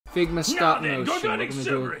Figma stop motion. We're Gorgonic gonna do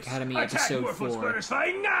Cerberus. Academy Attack episode Morphos 4.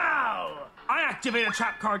 Butterfly now! I activate a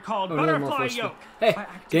trap card called Oh, Butterfly Yoke. Hey,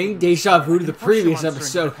 getting deja vu to the previous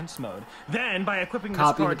episode. Mode. Then, by equipping this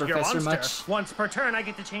Copying card the to your professor monster, much? once per turn, I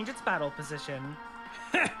get to change its battle position.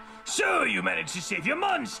 So you managed to save your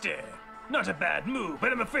monster. Not a bad move,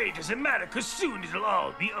 but I'm afraid it doesn't matter, because soon it'll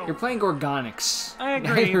all be over. You're playing Gorgonics. I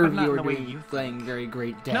agree, Neither but of not you in are the way doing you playing very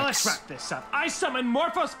great decks. Now let's wrap this up. I summon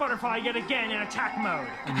Morphos Butterfly yet again in attack mode.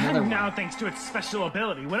 Another And now, one. thanks to its special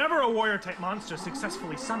ability, whenever a warrior-type monster is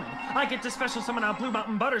successfully summoned, I get to special summon out Blue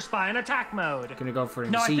Mountain Butterfly in attack mode. Gonna go for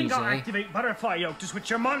Now I think disease, I'll eh? activate Butterfly Yoke to switch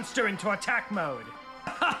your monster into attack mode.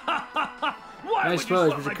 Why I would you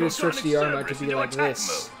suppose, swap but my you could switch Gorgonic the armor Cerberus to be into like attack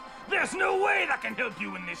this. mode? There's no way that can help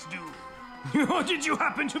you in this duel. Or did you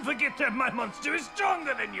happen to forget that my monster is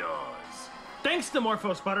stronger than yours? Thanks to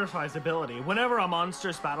Morphos Butterfly's ability, whenever a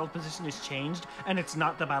monster's battle position is changed and it's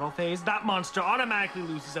not the battle phase, that monster automatically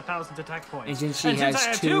loses 1,000 attack points. And since she since has I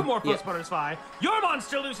have two- Morphos yeah. Butterfly, your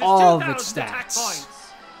monster loses All of its 2,000 attack stats.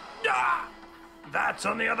 points. Ah! That,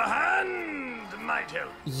 on the other hand, might help.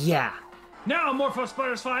 Yeah. Now, Morphos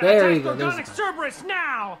Butterfly, There you attack go, Gorgonic Cerberus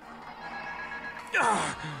now!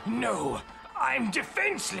 No, I'm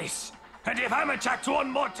defenseless. And if I'm attacked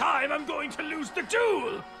one more time, I'm going to lose the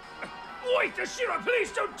duel. Wait, Ashira,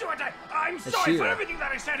 please don't do it. I'm sorry for Ashira. everything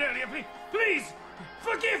that I said earlier. Please,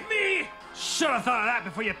 forgive me. Should have thought of that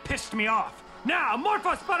before you pissed me off. Now,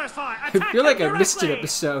 Morphos Butterfly, attack I feel like I him missed an directly.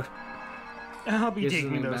 episode. I'll be This is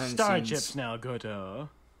digging me those behind star scenes. chips now, Goto.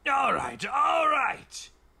 All right.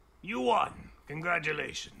 You won.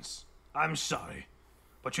 Congratulations. I'm sorry.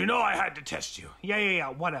 But you know I had to test you. Yeah,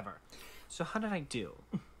 whatever. So how did I do?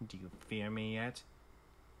 Do you fear me yet?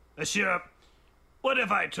 Ashira, what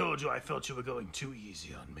if I told you I felt you were going too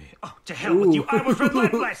easy on me? Oh, to hell with you. I was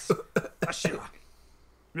relentless. Ashira,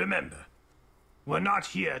 remember, we're not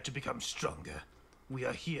here to become stronger. We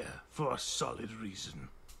are here for a solid reason.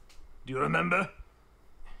 Do you remember?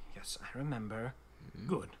 Yes, I remember.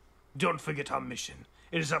 Good. Don't forget our mission.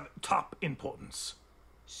 It is of top importance.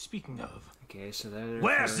 Speaking of, Okay, so that.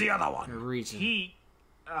 where's the other A one? reason. He,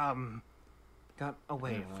 got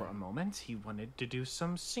away for a moment. He wanted to do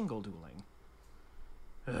some single dueling.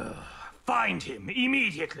 Find him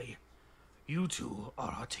immediately. You two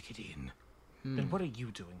are our ticket in. Then what are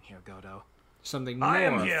you doing here, Godo? Something more I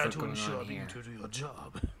am here for to going ensure on that you here. two do your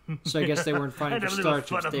job. So I guess they weren't fighting And for have a little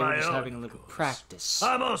star fun chips. of They were my just own, having a of little course. practice.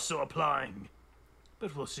 I'm also applying.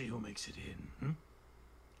 But we'll see who makes it in.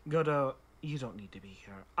 Godo, you don't need to be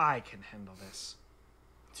here. I can handle this.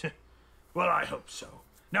 Well, I hope so.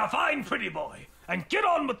 Now find Pretty Boy and get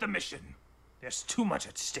on with the mission. There's too much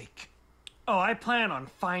at stake. Oh, I plan on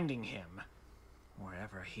finding him.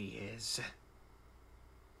 Wherever he is.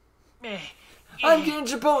 I'm getting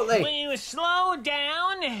Chipotle! Will you slow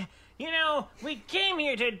down? You know, we came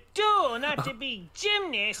here to duel, not to be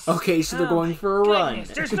gymnasts. Okay, so they're going for a run.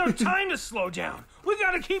 There's no time to slow down. We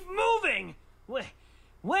gotta keep moving.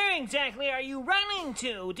 Where exactly are you running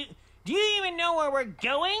to? Do you even know where we're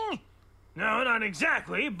going? No, not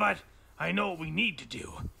exactly, but I know what we need to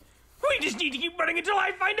do. We just need to keep running until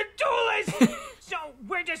I find a duelist! So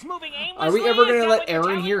we're just moving aimlessly? Are we ever Is gonna that let what you're Aaron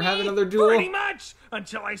telling here have me? another duel? Pretty much!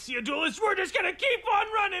 Until I see a duelist, we're just gonna keep on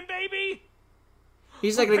running, baby!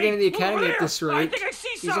 He's not gonna get into the Hey, over academy at there. this I rate. think I see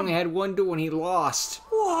He's some. only had one duel and he lost.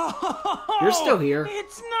 Whoa! You're still here.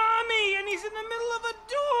 It's Nami, and he's in the middle of a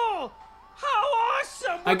duel! How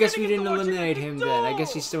awesome! I We're guess gonna we get to didn't watch eliminate a him duel. then. I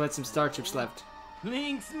guess he still had some star chips left.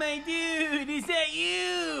 Lynx, my dude, is that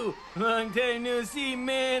you? Long time no see,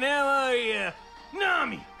 man. How are you?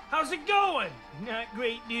 Nami, how's it going? Not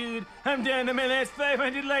great, dude. I'm down to my last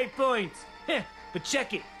 500 life points. Heh, but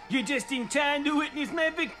check it. You're just in time to witness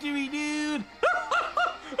my victory, dude.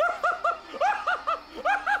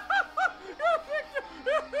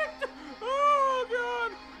 Oh,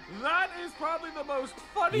 God! That is probably the most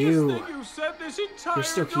funniest You. thing you've said this entire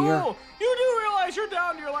still duel. here? You do realize you're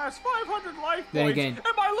down to your last 500 life Then points, again-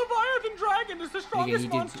 and my Leviathan Dragon is the strongest he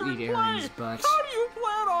did monster in eat play. Aaron's butt. How do you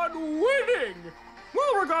plan on winning?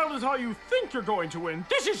 Well, regardless how you think you're going to win,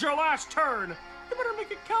 this is your last turn. You better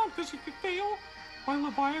make it count, because if you fail, my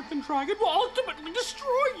Leviathan Dragon will ultimately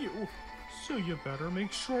destroy you. So you better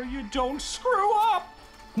make sure you don't screw up.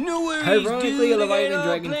 No worries, Ironically, dude. a I got it Leviathan all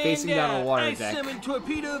dragon planned facing down a out. water I deck. summoned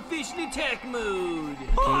Torpedo Fish in attack mode. now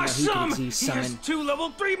he Awesome! can see He has summon. 2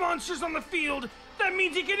 level 3 monsters on the field, That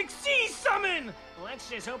means he can exceed summon! Let's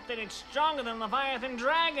just hope that it's stronger than Leviathan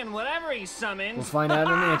Dragon, whatever he summons. We'll find out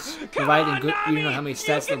in a minute. Come Leviathan, on, you Nami! know how many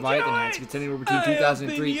stats You can Leviathan do has. it! It's anywhere between 2,000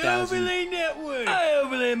 and 3,000. Overlay network. I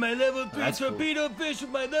overlay my level 3 that's cool. torpedo fish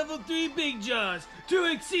with my level 3 big jaws to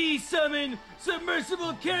exceed summon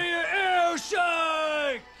submersible carrier arrow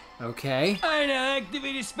shark. Okay. I now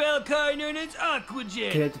activate a spell card known as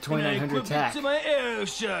Aquajet. Get it to 2,900 and I equip attack. it to my arrow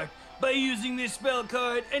shark. By using this spell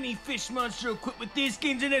card, any fish monster equipped with this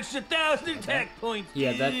gains an extra 1,000 attack points.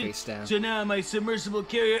 Yeah, that face down. So now my submersible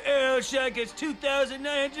carrier arrow shark has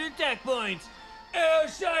 2,900 attack points. Arrow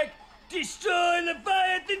shark, destroy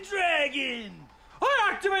Leviathan Dragon. I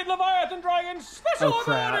activate Leviathan Dragon's special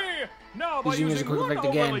crap. ability. Now by He's using his using quick one effect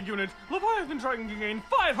overlay again. unit, Leviathan Dragon can gain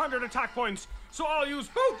 500 attack points. So I'll use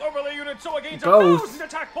both overlay units so it gains Both? 1,000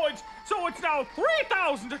 attack points. So it's now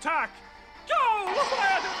 3,000 attack. Go,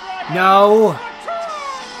 Leviathan Dragon! No!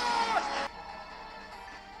 Attack!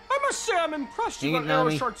 I must say I'm impressed you Dang it, got Arrow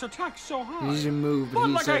Nami. Shark's attack so high. He doesn't move, but But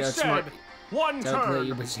he like said I that's smart. said, one Don't play turn.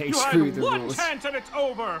 you, but say You screw had the one rules. chance and it's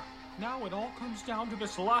over. Now it all comes down to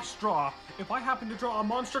this last draw. If I happen to draw a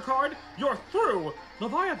monster card, you're through.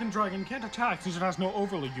 Leviathan Dragon can't attack since it has no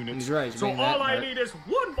overlay units. He's right, he's So made that all I mark. need is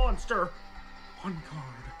one monster. One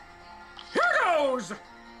card. Here goes!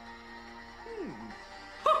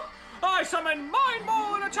 I summon Mind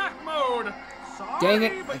Mole in attack mode! Sorry, Dang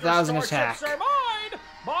it, but 1,000 your attack. starships are mine!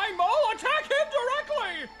 Mind Mole, attack him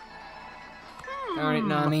directly! Alright,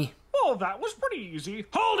 Nami. Oh, that was pretty easy.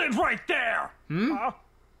 Hold it right there!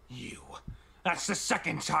 You. That's the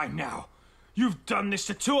second time now. You've done this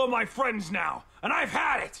to two of my friends now, and I've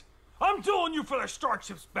had it! I'm dueling you for their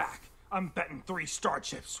starships back. I'm betting 3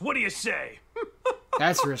 starships. What do you say?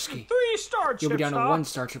 That's risky. 3 starships, You'll be down to huh? 1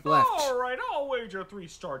 starship left. All right, I'll wager 3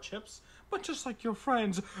 starships. But just like your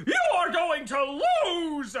friends, you are going to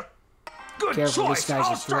lose! Good Careful, choice. this guy's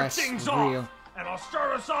I'll a start threat things of off. real. And I'll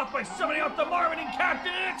start us off by summoning up the Marvening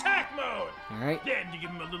Captain in attack mode. Alright. Then, to give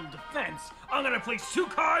him a little defense, I'm going to place 2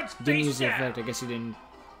 cards Didn't face use the down. effect. I guess he didn't.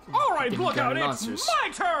 All right, didn't look count out, it's monsters. my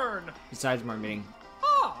turn! Besides Marketing.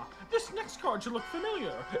 Ah, this next card should look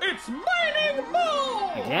familiar. It's Mining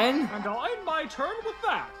Mole! Again? And I'll end my turn with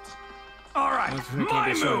that. All right, Well, we can't my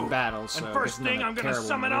get shown in move. battle, so And I first guess not thing, a I'm gonna terrible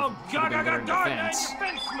summon move. out Could've been better in Garden defense.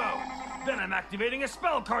 defense mode. Then I'm activating a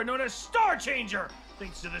spell card known as Star Changer.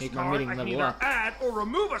 Thanks to this Make my card, meeting I can level either up. add or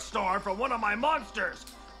remove a star from one of my monsters.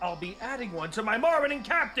 I'll be adding one to my Marvening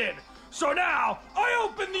Captain. So now, I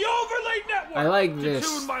open the Overlay Network I like to this,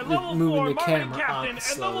 tune my with level moving 4 the Marvening camera Captain up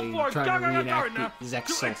and level slowly, 4 trying to Gardener reenact Gardener the to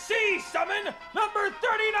Zexel. exceed summon number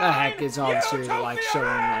 39. The heck is all serious, like Utopia showing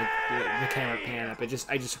like Ray! the camera pan up. I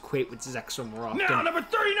just equate with Zexel more often. Now, number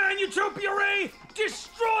 39, Utopia Ray!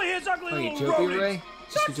 Destroy his ugly Oh, little Utopia rodent! Ray?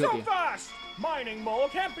 Just Not Utopia. so fast! Mining Mole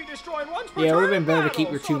can't be destroyed once per Yeah, it would have turn been better to battle,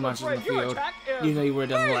 keep your so 2 I'm monsters in the afraid your field. attack is Even though you would have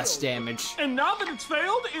done failed. less damage. And now that it's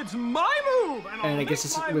failed, it's my move! And, I'll I guess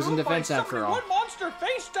make it my was in move by defense after summoning all. one monster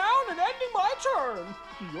face down and ending my turn!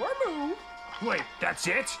 Your move! Wait, that's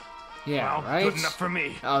it? Yeah, well, right? good enough for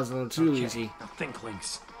me. That was a little too Okay, easy. Now think,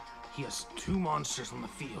 Lynx. He has 2 monsters on the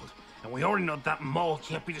field, and we already know that mole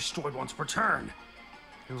can't be destroyed once per turn.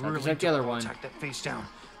 I So protect the other one. attack that face down,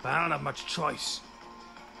 but I don't have much choice.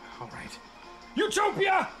 All right.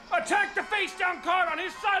 Utopia! Attack the face down card on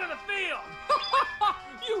his side of the field!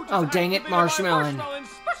 You just Oh, dang it, activated my Marshmallow. Marshmallow's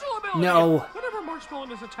special ability. No. Whenever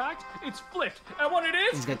Marshmallow is attacked, it's flipped, and when it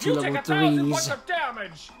is, He's got 2 you take level 1,000 3s. points of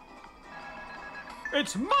damage.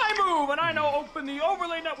 It's my move, and I now open the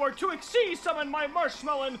Overlay Network to exceed summon my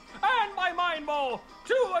Marshmallow and my Mind Ball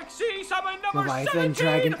to exceed summon number Leviathan 17,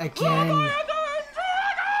 Dragon again. Leviathan Dragon!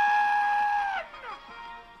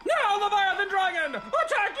 Now, Leviathan Dragon,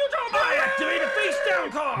 attack Utopia! I activate a face down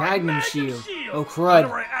card! Magnum Shield. Oh, crud.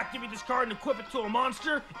 Whenever I activate this card and equip it to a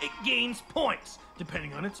monster, it gains points,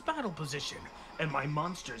 depending on its battle position. And my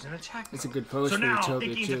monster's in attack It's a mode. good pose so for now Utopia,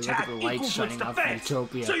 it gains too. Look attack at the lights equal to its shining off defense.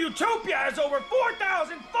 Utopia. So Utopia has over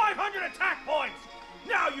 4,500 attack points.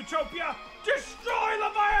 Now, Utopia, destroy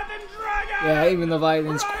Leviathan Dragon! Yeah, even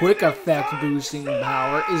Leviathan's quick Rising effect Sun boosting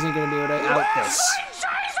power isn't going to be able to out this.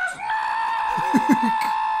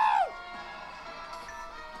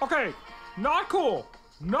 Okay, not cool.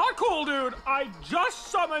 Not cool, dude. I just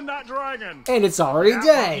summoned that dragon. And it's already You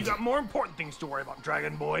dead. got more important things to worry about,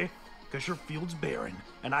 Dragon Boy. Because your field's barren,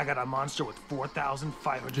 and I got a monster with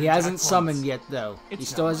 4,500 He hasn't attack summoned points. yet, though. He It's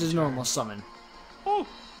still not has my his turn. normal summon. Oh.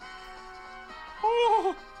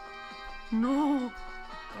 Oh. No.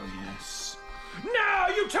 Oh, yes. Now,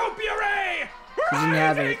 Utopia Ray! He doesn't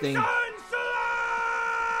have Rising anything. Sun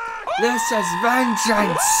Select! This is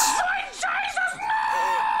vengeance! Sweet Jesus,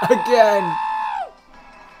 no! Again!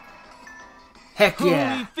 Heck Holy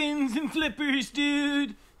yeah. fins and flippers,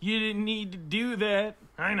 dude. You didn't need to do that.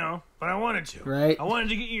 I know, but I wanted to. Right. I wanted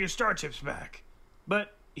to get you your star chips back.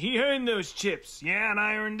 But he earned those chips, yeah, and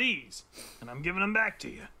I earned these. And I'm giving them back to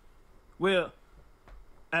you. Well,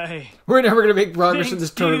 We're never gonna make progress in thanks,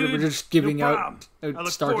 this tournament. dude. We're just giving No out problem. I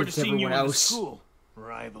look star forward chips to to seeing you everyone in the else. school,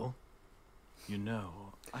 rival. You know,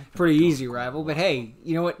 I've been Pretty gone easy, for a rival. But while. hey,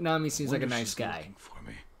 you know what? Nami seems like a Wonder if nice she's guy. looking for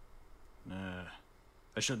me. Nah,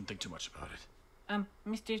 I shouldn't think too much about it.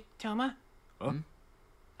 Mr. Toma? Huh?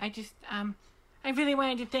 I really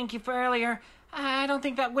wanted to thank you for earlier. I don't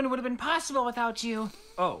think that win would have been possible without you.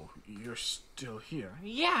 Oh, you're still here.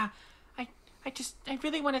 Yeah, I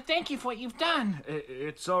really want to thank you for what you've done.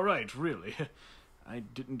 It's all right, really. I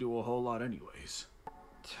didn't do a whole lot anyways.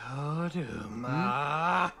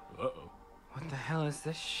 Toduma. Uh-oh. What the hell is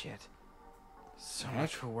this shit? So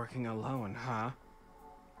much for working alone, huh?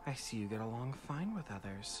 I see you get along fine with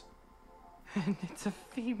others. And it's a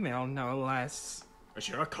female, no less.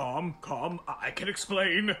 Sure, calm. I can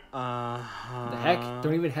explain. Uh-huh. The heck?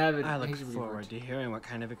 Don't even have it. I look forward to hearing what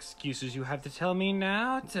kind of excuses you have to tell me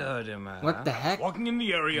now, Toduma. What the heck? Walking in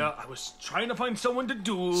the area, I was trying to find someone to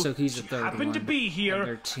duel. So he's the She third happened to one be here, on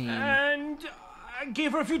their team. and I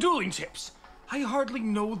gave her a few dueling tips. I hardly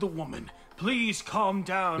know the woman. Please calm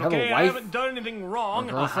down, You have a okay? I wife? haven't done anything wrong.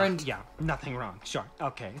 A girlfriend? Yeah, nothing wrong. Sure.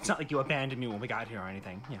 Okay. It's not like you abandoned me when we got here or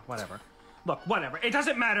anything. Yeah, whatever. Look, whatever. It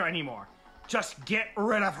doesn't matter anymore. Just get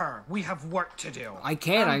rid of her. We have work to do. I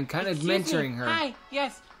can't. I'm kind of mentoring her. Hi.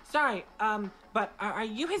 Yes. Sorry. But are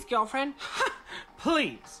you his girlfriend?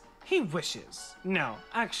 Please. He wishes. No,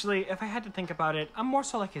 actually, if I had to think about it, I'm more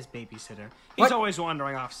so like his babysitter. He's What? always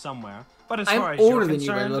wandering off somewhere. But as I'm far as older you're than you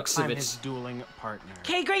by concerned, looks of I'm it. his dueling partner.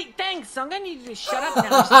 Okay, great, thanks. So I'm gonna need you to shut up now.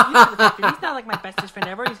 Just use the fact that he's not like my bestest friend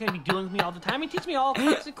ever. He's gonna be dueling with me all the time. He teaches me all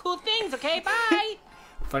kinds of cool things, okay? Bye!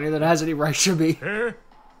 Funny that has any right to be.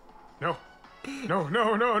 No.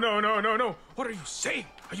 What are you saying?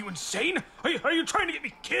 Are you insane? Are you trying to get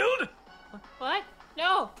me killed? What?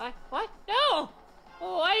 No. What? No!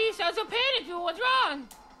 Why do you sound so panicked? What's wrong?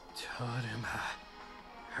 Toduma.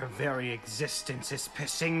 Her very existence is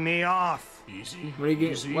pissing me off. Easy. What are you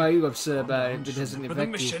easy. why are you upset Calm about down, it? It just doesn't remember the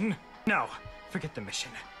affect you. mission. No, forget the mission.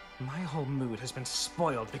 My whole mood has been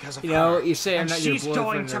spoiled because of You know, her. you say I'm and not your she's going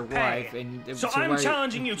boyfriend to or pay. wife, and So why I'm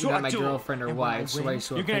challenging you to you're not a my duel. girlfriend or And when I wife, so why are win, you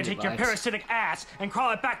so you're gonna offended take your by it? parasitic ass and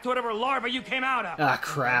crawl it back to whatever larva you came out of. Ah,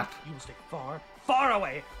 crap. You will stay far, far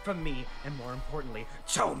away from me, and more importantly,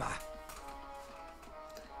 Toma.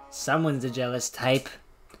 Someone's a jealous type.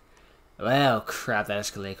 Well, crap, that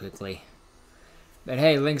escalated quickly. But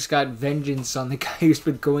hey, Link's got vengeance on the guy who's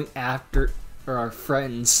been going after our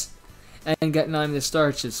friends. And got Nami the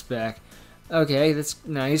star chips back. Okay, that's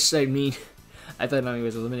nice. I mean, I thought Nami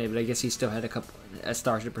was eliminated, but I guess he still had a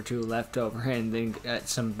starship or two left over, and then got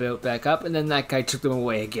some built back up, and then that guy took them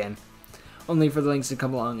away again. Only for the Lynx to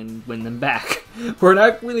come along and win them back. We're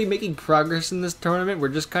not really making progress in this tournament, we're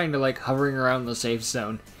just kind of like hovering around the safe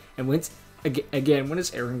zone. And when is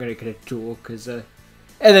Aaron gonna get a duel? And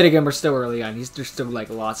then again, we're still early on. There's still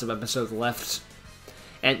like lots of episodes left.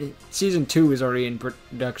 And season 2 is already in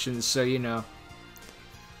production, so you know.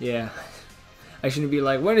 Yeah. I shouldn't be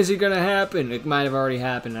like, when is it gonna happen? It might have already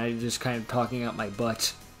happened. I'm just kind of talking out my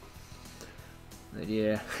butt. But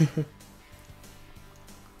yeah.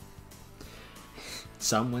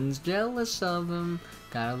 Someone's jealous of him.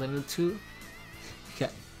 Got a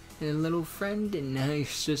little friend, and now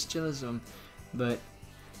he's just jealous of him. But,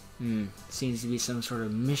 seems to be some sort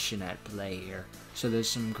of mission at play here. So there's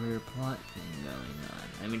some greater plot thing going on.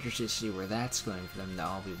 I'm interested to see where that's going for them to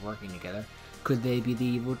all be working together. Could they be the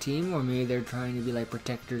evil team, or maybe they're trying to be like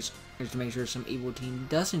protectors just to make sure some evil team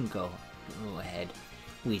doesn't go ahead?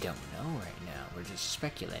 We don't know right now. We're just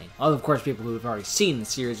speculating. Although, of course, people who have already seen the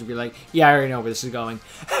series would be like, yeah, I already know where this is going.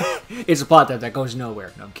 It's a plot that goes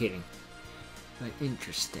nowhere. No, I'm kidding. But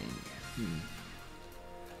interesting.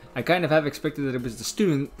 I kind of have expected that it was the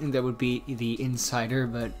student that would be the insider,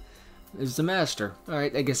 but it's the master.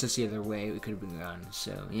 Alright, I guess that's the other way it could have been gone.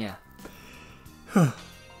 So, yeah.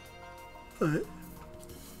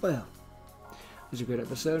 Well, it was a good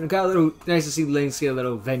episode. It got a little nice to see Lynx get a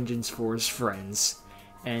little vengeance for his friends.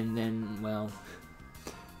 And then, well,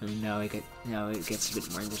 now it gets a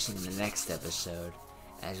bit more interesting in the next episode,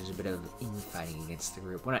 as there's a bit of infighting against the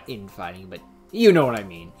group. Well, not infighting, but you know what I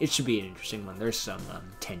mean. It should be an interesting one. There's some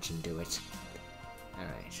tension to it.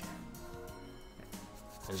 Alright.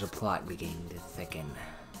 There's a plot beginning to thicken.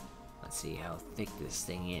 Let's see how thick this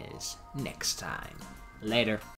thing is next time. Later.